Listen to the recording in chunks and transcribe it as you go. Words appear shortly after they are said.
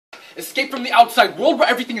Escape from the outside world where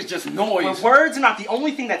everything is just noise. Where words are not the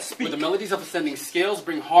only thing that speak. Where the melodies of ascending scales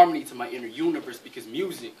bring harmony to my inner universe because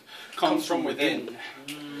music comes from within.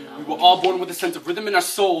 We were all born with a sense of rhythm in our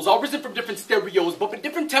souls, all risen from different stereos, but with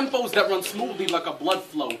different tempos that run smoothly like a blood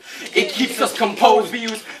flow. It keeps us composed. We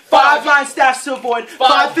use 5-line staffs to avoid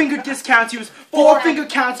 5-finger discounts. Use 4-finger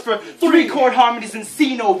counts for 3-chord harmonies and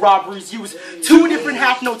see no robberies. Use 2 different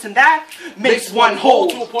half notes and that makes one whole.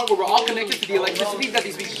 To a point where we're all connected to the electricity that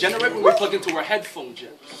these beats generate when we plug into our headphone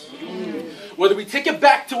jacks. Whether we take it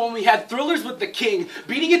back to when we had thrillers with the king,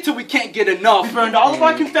 beating it till we can't get enough. We burned all of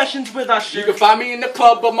our confessions with our You can find me in the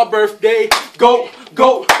club on my birthday. Go,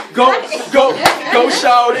 go, go, go, go,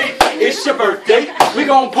 shout it. It's your birthday. We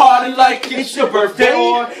gon' party like it's your birthday.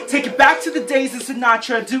 Or take it back to the days of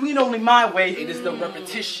Sinatra, doing it only my way. It is the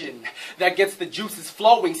repetition that gets the juices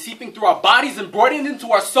flowing, seeping through our bodies and broadening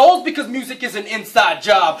into our souls because music is an inside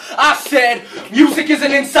job. I said, music is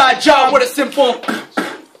an inside job. What a simple...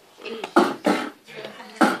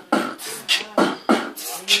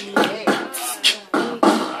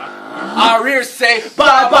 Our ears say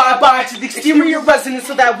bye, bye, bye to the exterior resonance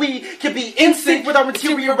so that we can be in sync with our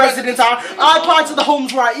interior residents. Our iPods are the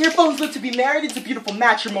homes where our earphones live to be married. It's a beautiful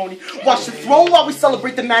matrimony. Watch the throne while we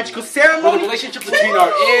celebrate the magical ceremony. Where the relationship between our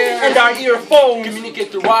ears and our earphones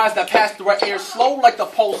communicate through eyes that pass through our ears slow like the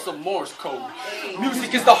pulse of Morse code.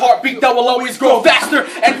 Music is the heartbeat that will always grow faster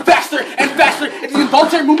and faster and faster. It's the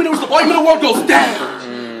involuntary movement in which the volume of the world goes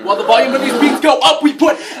down. While the volume of these beats go up, we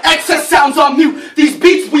put excess sounds on mute. These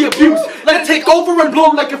beats we abuse. Let it take over and blow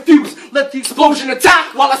like a fuse. Let the explosion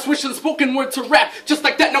attack while I switch from spoken word to rap. Just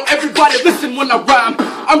like that, now everybody listen when I rhyme.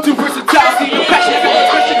 I'm too versatile, see the passion,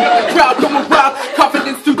 got the crowd going wild.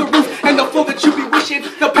 Confidence through the roof and the flow that you be wishing.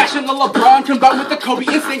 The passion of LeBron combined with the Kobe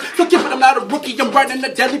instinct. So give it, I'm not a rookie, I'm writing a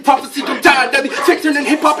deadly prophecy. I'm dying deadly, sex turning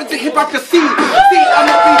hip-hop into hip-hop-casino. See, I'm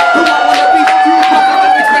a beat, who I wanna be. Through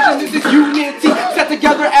positive expression, this is unity. Set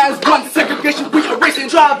together as one, segregation we erasing.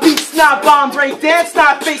 Drop beats, not bomb, break dance,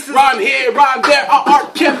 not faces. Rhyme here, rhyme there, our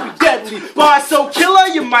art can be deadly. Bar so killer,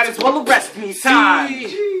 you might as well arrest me. Time.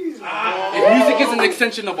 If music is an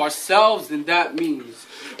extension of ourselves, then that means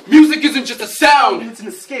music isn't just a sound. It's an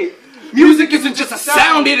escape. Music isn't just a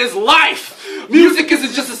sound, it is life. Music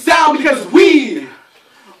isn't just a sound because we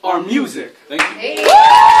are music. Thank you.